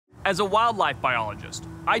As a wildlife biologist,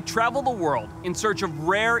 I travel the world in search of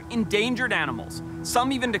rare, endangered animals,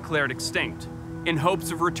 some even declared extinct, in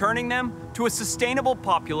hopes of returning them to a sustainable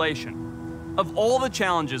population. Of all the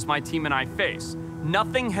challenges my team and I face,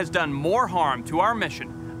 nothing has done more harm to our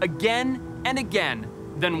mission again and again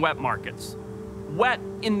than wet markets. Wet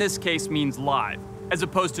in this case means live, as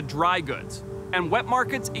opposed to dry goods, and wet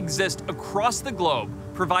markets exist across the globe,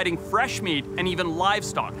 providing fresh meat and even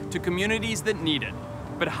livestock to communities that need it.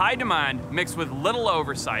 But high demand mixed with little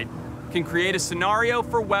oversight can create a scenario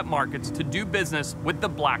for wet markets to do business with the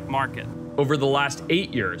black market. Over the last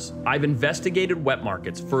 8 years, I've investigated wet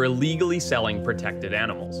markets for illegally selling protected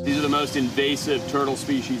animals. These are the most invasive turtle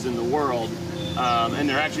species in the world, and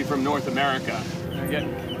they're actually from North America. They're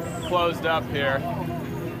getting closed up here.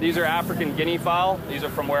 These are African guinea fowl. These are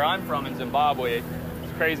from where I'm from in Zimbabwe.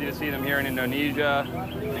 It's crazy to see them here in Indonesia.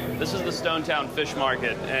 This is the Stonetown Fish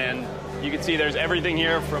Market, and you can see there's everything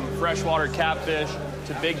here from freshwater catfish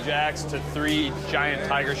to big jacks to 3 giant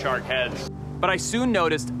tiger shark heads. But I soon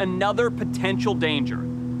noticed another potential danger,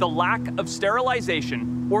 the lack of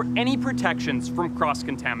sterilization or any protections from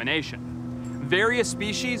cross-contamination. Various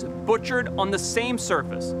species butchered on the same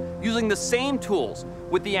surface, using the same tools,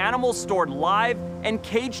 with the animals stored live and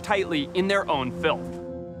caged tightly in their own filth.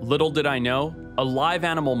 Little did I know, a live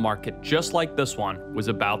animal market just like this one was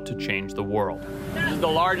about to change the world. This is the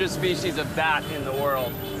largest species of bat in the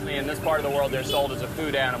world. In this part of the world, they're sold as a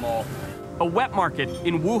food animal. A wet market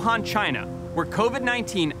in Wuhan, China, where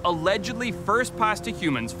COVID-19 allegedly first passed to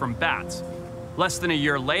humans from bats. Less than a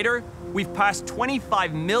year later, we've passed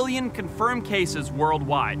 25 million confirmed cases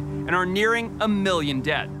worldwide and are nearing 1 million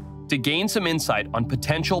dead. To gain some insight on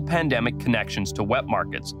potential pandemic connections to wet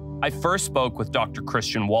markets, I first spoke with Dr.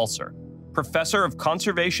 Christian Walzer, professor of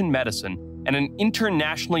conservation medicine and an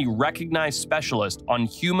internationally recognized specialist on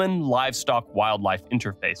human-livestock-wildlife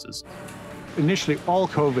interfaces. Initially, all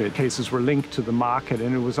COVID cases were linked to the market,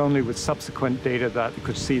 and it was only with subsequent data that we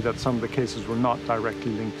could see that some of the cases were not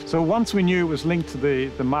directly linked. So once we knew it was linked to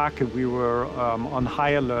the market, we were on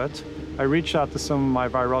high alert. I reached out to some of my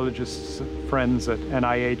virologist friends at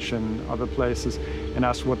NIH and other places and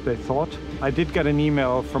asked what they thought. I did get an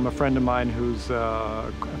email from a friend of mine who's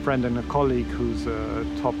a friend and a colleague who's a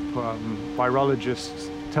top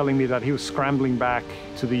virologist, telling me that he was scrambling back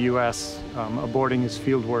to the US, aborting his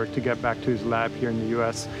field work to get back to his lab here in the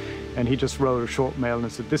US. And he just wrote a short mail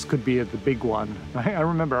and said, this could be the big one. I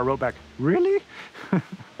remember I wrote back, really?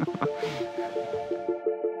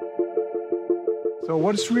 So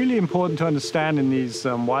what's really important to understand in these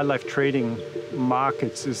wildlife trading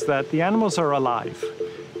markets is that the animals are alive.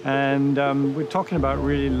 And we're talking about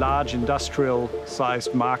really large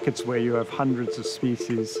industrial-sized markets where you have hundreds of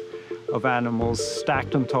species of animals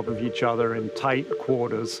stacked on top of each other in tight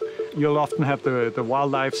quarters. You'll often have the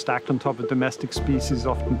wildlife stacked on top of domestic species,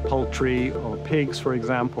 often poultry or pigs, for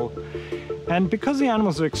example. And because the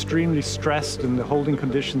animals are extremely stressed and the holding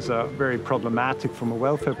conditions are very problematic from a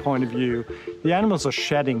welfare point of view, the animals are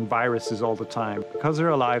shedding viruses all the time. Because they're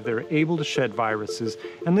alive, they're able to shed viruses,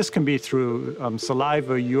 and this can be through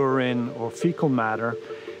saliva, urine, or fecal matter.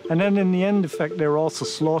 And then in the end effect, they're also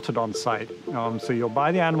slaughtered on site. So you'll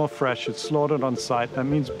buy the animal fresh, it's slaughtered on site. That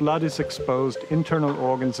means blood is exposed, internal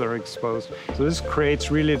organs are exposed. So this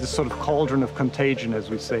creates really this sort of cauldron of contagion, as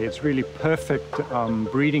we say. It's really perfect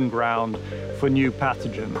breeding ground for new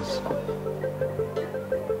pathogens.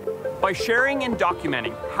 By sharing and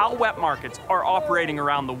documenting how wet markets are operating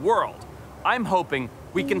around the world, I'm hoping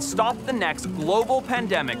we can stop the next global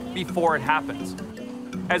pandemic before it happens,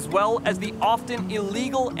 as well as the often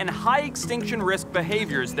illegal and high extinction risk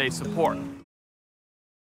behaviors they support.